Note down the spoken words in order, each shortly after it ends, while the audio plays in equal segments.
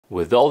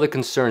With all the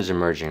concerns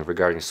emerging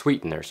regarding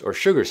sweeteners or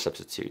sugar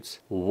substitutes,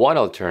 one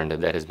alternative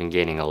that has been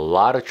gaining a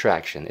lot of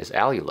traction is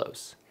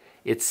allulose.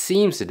 It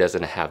seems it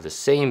doesn't have the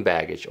same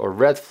baggage or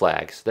red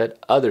flags that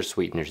other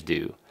sweeteners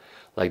do,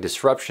 like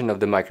disruption of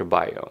the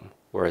microbiome,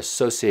 or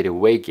associated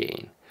weight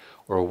gain,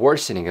 or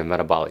worsening of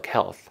metabolic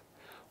health.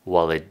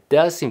 While it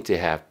does seem to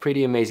have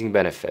pretty amazing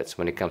benefits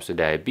when it comes to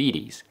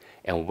diabetes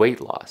and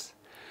weight loss.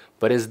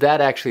 But is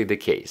that actually the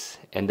case,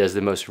 and does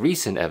the most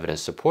recent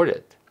evidence support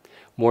it?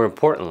 More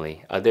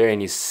importantly, are there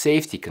any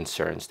safety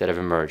concerns that have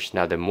emerged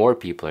now that more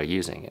people are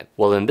using it?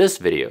 Well, in this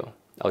video,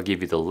 I'll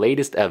give you the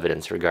latest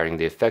evidence regarding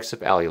the effects of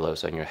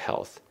allulose on your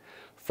health,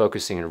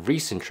 focusing on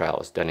recent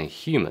trials done in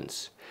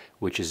humans,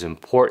 which is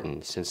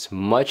important since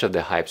much of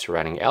the hype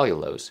surrounding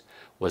allulose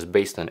was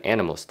based on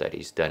animal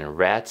studies done in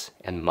rats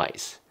and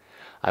mice.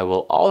 I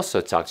will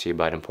also talk to you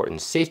about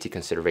important safety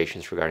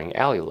considerations regarding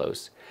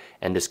allulose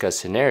and discuss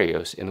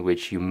scenarios in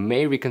which you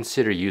may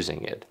reconsider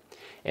using it.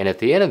 And at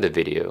the end of the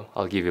video,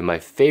 I'll give you my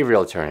favorite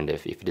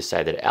alternative if you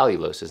decide that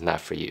allulose is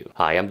not for you.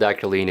 Hi, I'm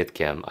Dr. Leonid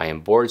Kim. I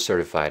am board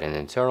certified in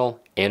Internal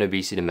and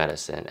Obesity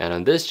Medicine, and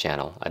on this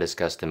channel, I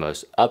discuss the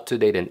most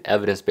up-to-date and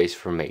evidence-based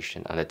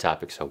information on the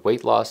topics of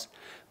weight loss,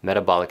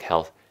 metabolic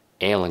health,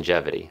 and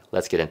longevity.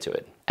 Let's get into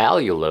it.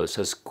 Allulose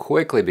has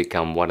quickly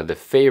become one of the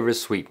favorite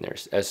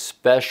sweeteners,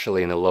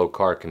 especially in the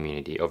low-carb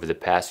community over the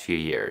past few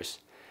years.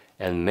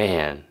 And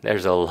man,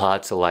 there's a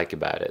lot to like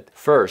about it.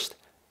 First,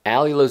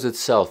 allulose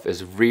itself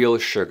is real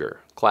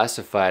sugar,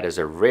 classified as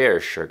a rare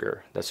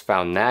sugar that's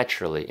found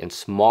naturally in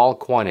small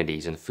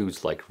quantities in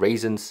foods like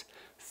raisins,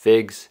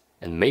 figs,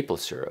 and maple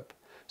syrup.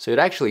 So it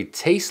actually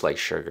tastes like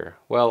sugar.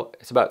 Well,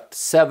 it's about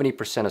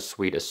 70% as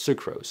sweet as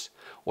sucrose,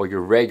 or your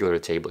regular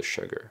table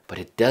sugar. But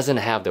it doesn't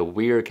have the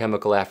weird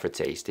chemical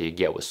aftertaste that you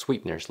get with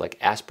sweeteners like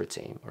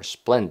aspartame or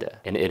Splenda.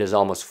 And it is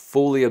almost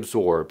fully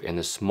absorbed in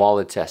the small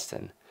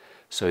intestine.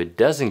 So it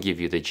doesn't give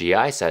you the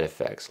GI side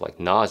effects like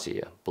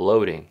nausea,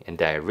 bloating, and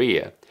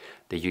diarrhea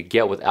that you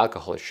get with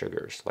alcohol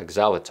sugars like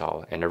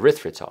xylitol and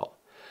erythritol,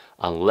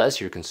 unless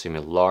you're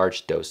consuming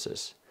large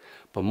doses.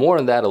 But more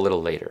on that a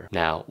little later.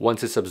 Now,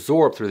 once it's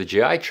absorbed through the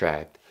GI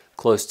tract,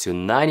 close to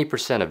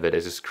 90% of it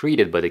is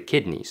excreted by the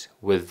kidneys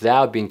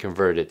without being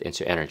converted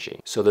into energy.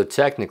 So though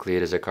technically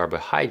it is a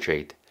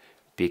carbohydrate,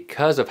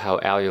 because of how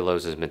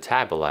allulose is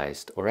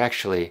metabolized, or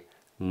actually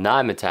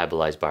not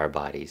metabolized by our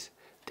bodies,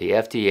 the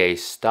FDA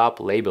stopped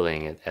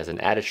labeling it as an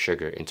added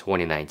sugar in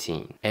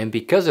 2019. And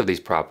because of these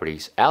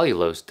properties,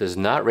 allulose does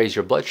not raise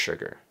your blood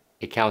sugar.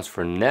 It counts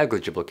for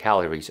negligible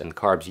calories and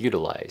carbs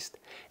utilized.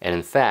 And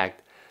in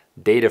fact,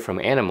 data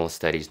from animal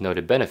studies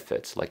noted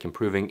benefits like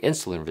improving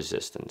insulin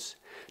resistance,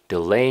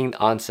 delaying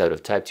onset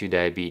of type 2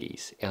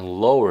 diabetes, and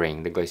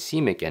lowering the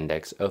glycemic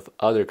index of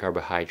other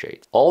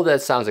carbohydrates. All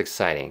that sounds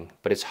exciting,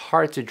 but it's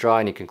hard to draw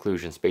any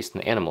conclusions based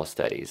on animal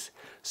studies,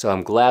 so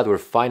I'm glad we're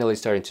finally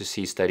starting to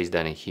see studies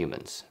done in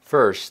humans.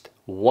 First,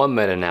 one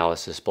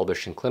meta-analysis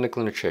published in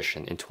Clinical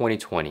Nutrition in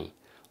 2020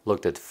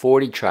 looked at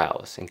 40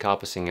 trials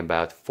encompassing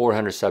about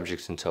 400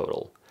 subjects in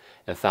total,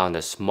 and found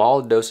that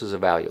small doses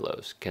of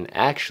allulose can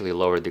actually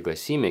lower the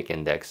glycemic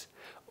index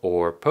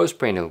or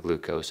postprandial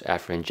glucose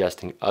after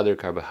ingesting other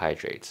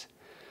carbohydrates.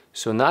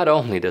 So not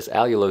only does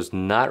allulose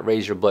not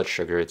raise your blood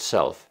sugar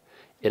itself,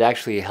 it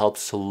actually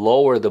helps to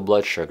lower the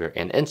blood sugar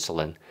and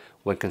insulin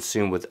when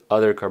consumed with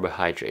other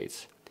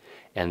carbohydrates.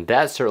 And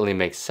that certainly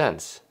makes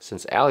sense,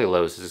 since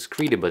allulose is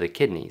excreted by the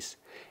kidneys,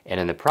 and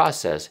in the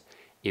process,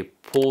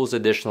 it pulls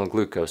additional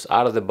glucose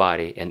out of the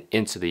body and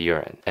into the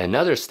urine.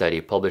 Another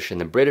study published in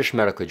the British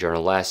Medical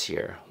Journal last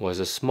year was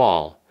a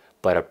small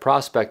but a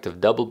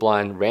prospective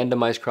double-blind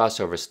randomized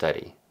crossover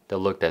study that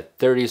looked at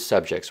 30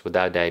 subjects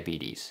without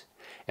diabetes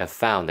and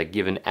found that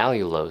given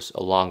allulose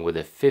along with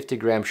a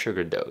 50-gram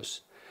sugar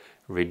dose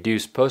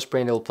reduced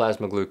postprandial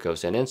plasma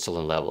glucose and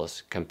insulin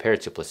levels compared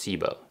to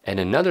placebo. And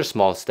another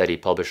small study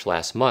published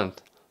last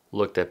month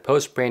looked at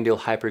postprandial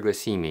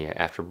hyperglycemia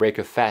after break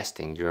of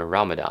fasting during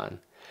Ramadan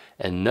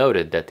and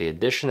noted that the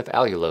addition of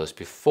allulose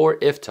before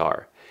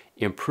iftar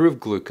improved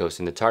glucose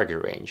in the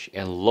target range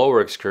and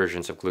lower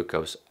excursions of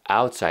glucose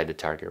outside the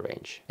target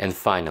range. And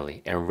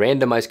finally, a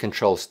randomized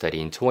control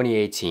study in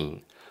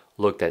 2018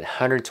 looked at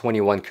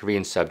 121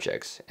 Korean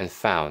subjects and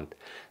found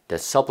that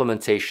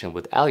supplementation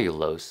with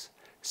allulose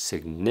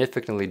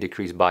significantly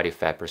decreased body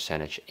fat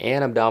percentage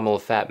and abdominal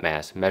fat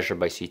mass measured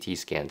by CT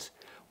scans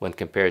when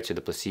compared to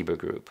the placebo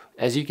group.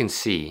 As you can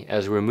see,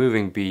 as we're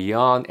moving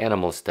beyond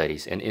animal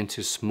studies and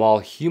into small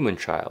human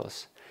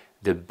trials,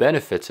 the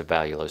benefits of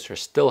allulose are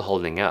still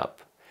holding up,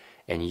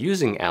 and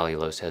using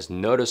allulose has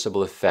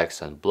noticeable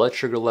effects on blood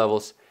sugar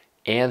levels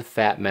and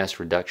fat mass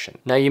reduction.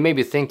 Now you may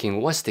be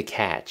thinking, what's the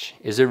catch?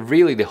 Is it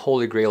really the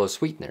holy grail of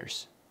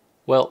sweeteners?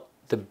 Well,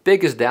 the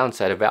biggest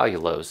downside of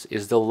allulose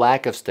is the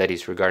lack of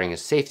studies regarding a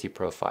safety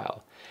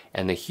profile,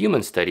 and the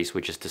human studies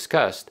we just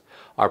discussed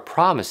are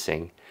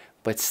promising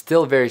but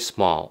still very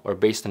small or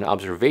based on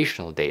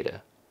observational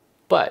data.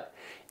 But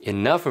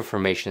enough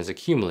information is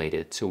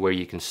accumulated to where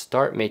you can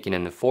start making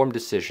an informed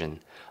decision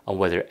on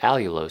whether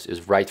allulose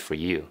is right for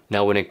you.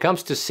 Now, when it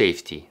comes to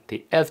safety,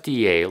 the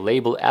FDA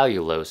labeled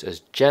allulose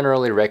as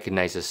generally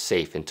recognized as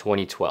safe in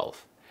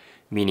 2012,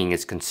 meaning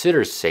it's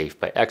considered safe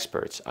by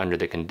experts under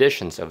the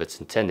conditions of its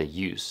intended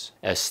use.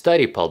 A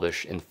study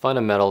published in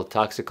Fundamental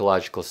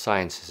Toxicological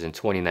Sciences in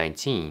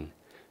 2019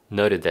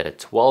 noted that a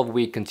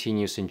 12-week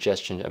continuous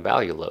ingestion of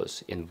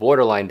allulose in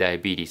borderline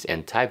diabetes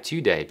and type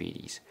 2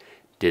 diabetes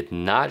did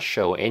not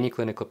show any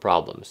clinical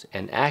problems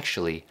and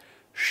actually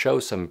show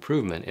some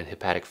improvement in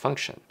hepatic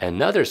function.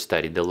 Another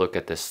study that looked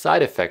at the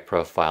side effect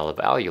profile of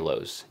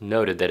allulose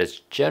noted that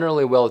it's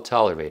generally well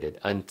tolerated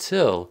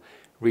until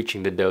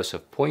reaching the dose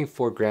of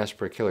 0.4 grams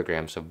per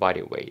kilograms of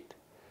body weight,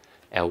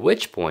 at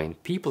which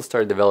point people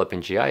start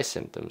developing GI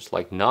symptoms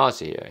like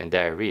nausea and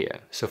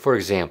diarrhea. So for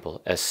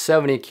example, a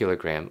 70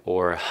 kilogram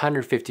or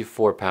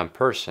 154 pound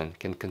person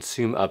can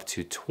consume up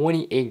to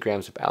 28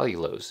 grams of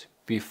allulose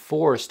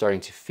before starting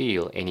to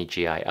feel any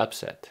GI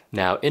upset.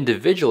 Now,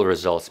 individual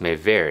results may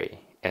vary,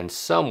 and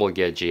some will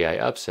get GI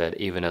upset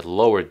even at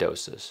lower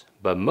doses,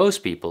 but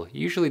most people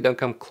usually don't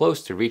come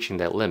close to reaching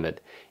that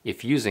limit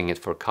if using it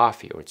for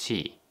coffee or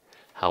tea.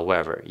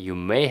 However, you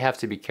may have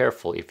to be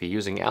careful if you're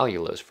using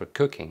allulose for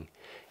cooking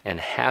and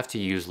have to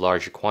use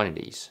larger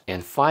quantities.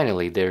 And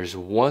finally, there's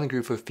one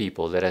group of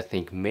people that I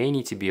think may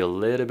need to be a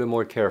little bit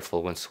more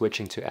careful when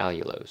switching to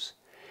allulose,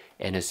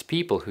 and it's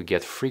people who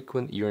get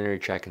frequent urinary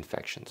tract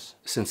infections.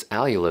 Since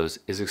allulose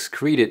is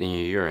excreted in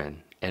your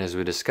urine, and as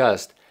we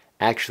discussed,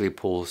 actually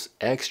pulls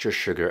extra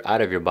sugar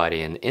out of your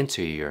body and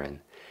into your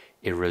urine,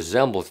 it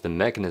resembles the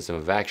mechanism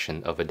of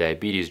action of a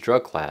diabetes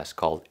drug class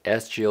called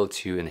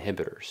SGLT2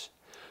 inhibitors.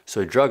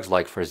 So drugs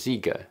like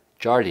Farxiga,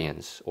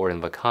 Jardiance, or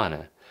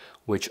Invokana,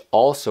 which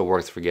also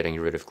works for getting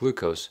rid of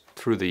glucose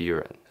through the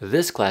urine.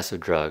 This class of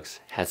drugs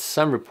has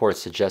some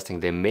reports suggesting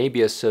they may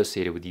be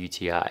associated with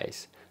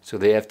UTIs, so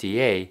the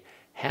FDA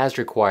has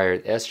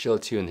required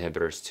SGLT2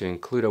 inhibitors to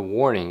include a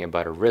warning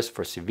about a risk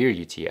for severe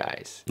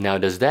UTIs. Now,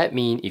 does that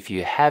mean if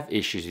you have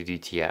issues with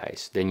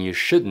UTIs, then you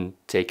shouldn't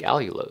take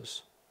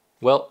allulose?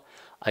 Well,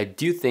 I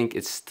do think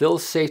it's still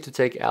safe to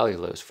take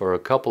allulose for a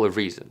couple of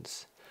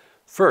reasons.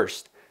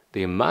 First,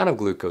 the amount of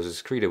glucose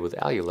excreted with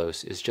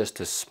allulose is just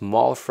a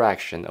small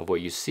fraction of what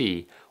you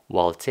see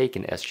while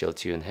taking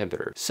SGLT2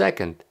 inhibitors.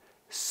 Second,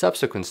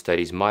 subsequent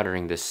studies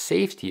monitoring the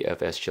safety of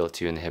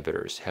SGLT2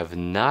 inhibitors have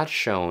not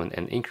shown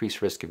an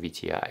increased risk of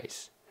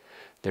UTIs.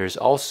 There is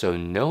also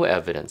no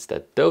evidence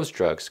that those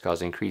drugs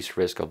cause increased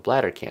risk of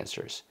bladder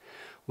cancers,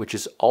 which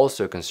is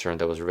also a concern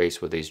that was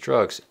raised with these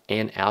drugs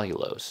and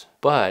allulose.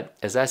 But,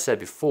 as I said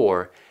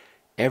before,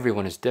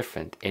 everyone is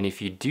different, and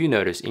if you do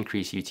notice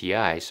increased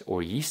UTIs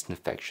or yeast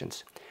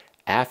infections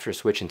after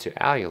switching to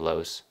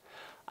allulose,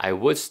 I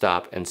would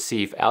stop and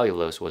see if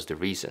allulose was the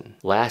reason.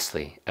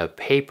 Lastly, a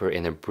paper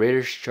in the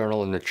British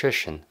Journal of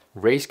Nutrition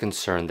raised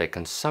concern that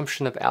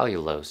consumption of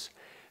allulose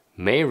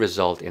may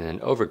result in an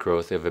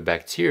overgrowth of a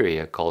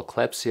bacteria called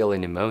Klebsiella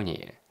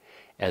pneumoniae,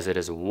 as it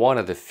is one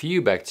of the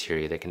few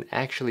bacteria that can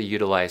actually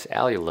utilize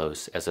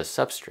allulose as a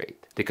substrate.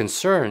 The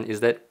concern is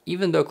that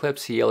even though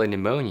Klebsiella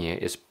pneumoniae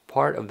is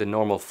part of the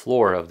normal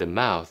flora of the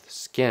mouth,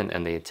 skin,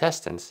 and the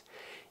intestines,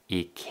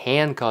 it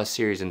can cause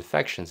serious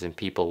infections in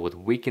people with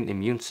weakened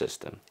immune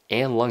system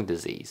and lung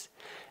disease,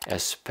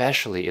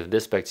 especially if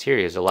this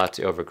bacteria is allowed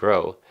to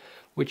overgrow,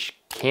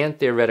 which can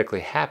theoretically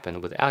happen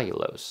with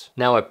allulose.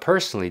 Now, I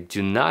personally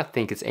do not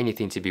think it's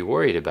anything to be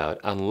worried about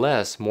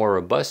unless more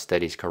robust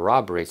studies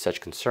corroborate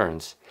such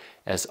concerns,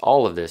 as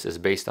all of this is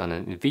based on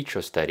in vitro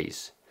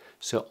studies,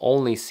 so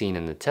only seen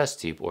in the test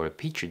tube or a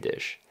petri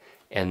dish,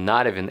 and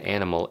not even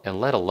animal and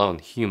let alone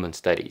human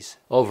studies.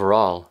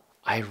 Overall,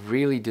 I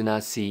really do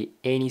not see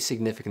any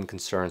significant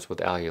concerns with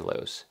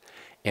allulose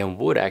and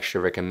would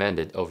actually recommend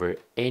it over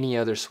any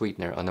other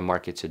sweetener on the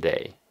market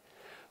today,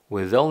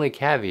 with the only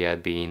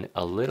caveat being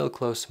a little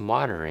close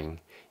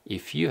monitoring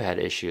if you had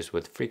issues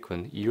with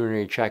frequent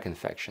urinary tract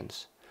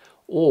infections,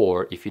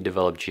 or if you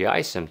develop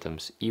GI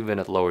symptoms even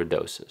at lower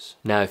doses.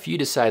 Now, if you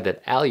decide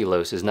that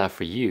allulose is not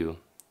for you,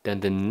 then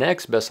the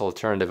next best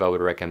alternative I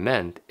would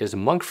recommend is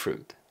monk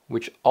fruit,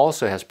 which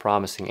also has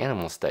promising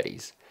animal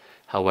studies.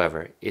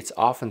 However, it's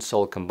often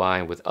sold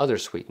combined with other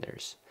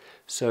sweeteners,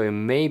 so it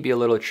may be a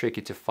little tricky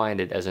to find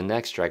it as an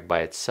extract by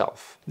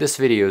itself. This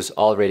video is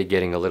already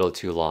getting a little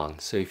too long,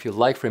 so if you'd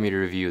like for me to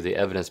review the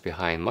evidence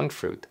behind monk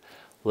fruit,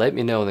 let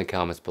me know in the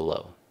comments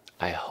below.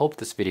 I hope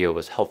this video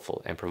was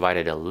helpful and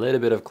provided a little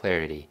bit of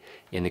clarity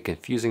in the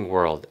confusing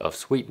world of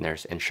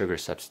sweeteners and sugar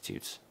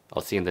substitutes.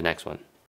 I'll see you in the next one.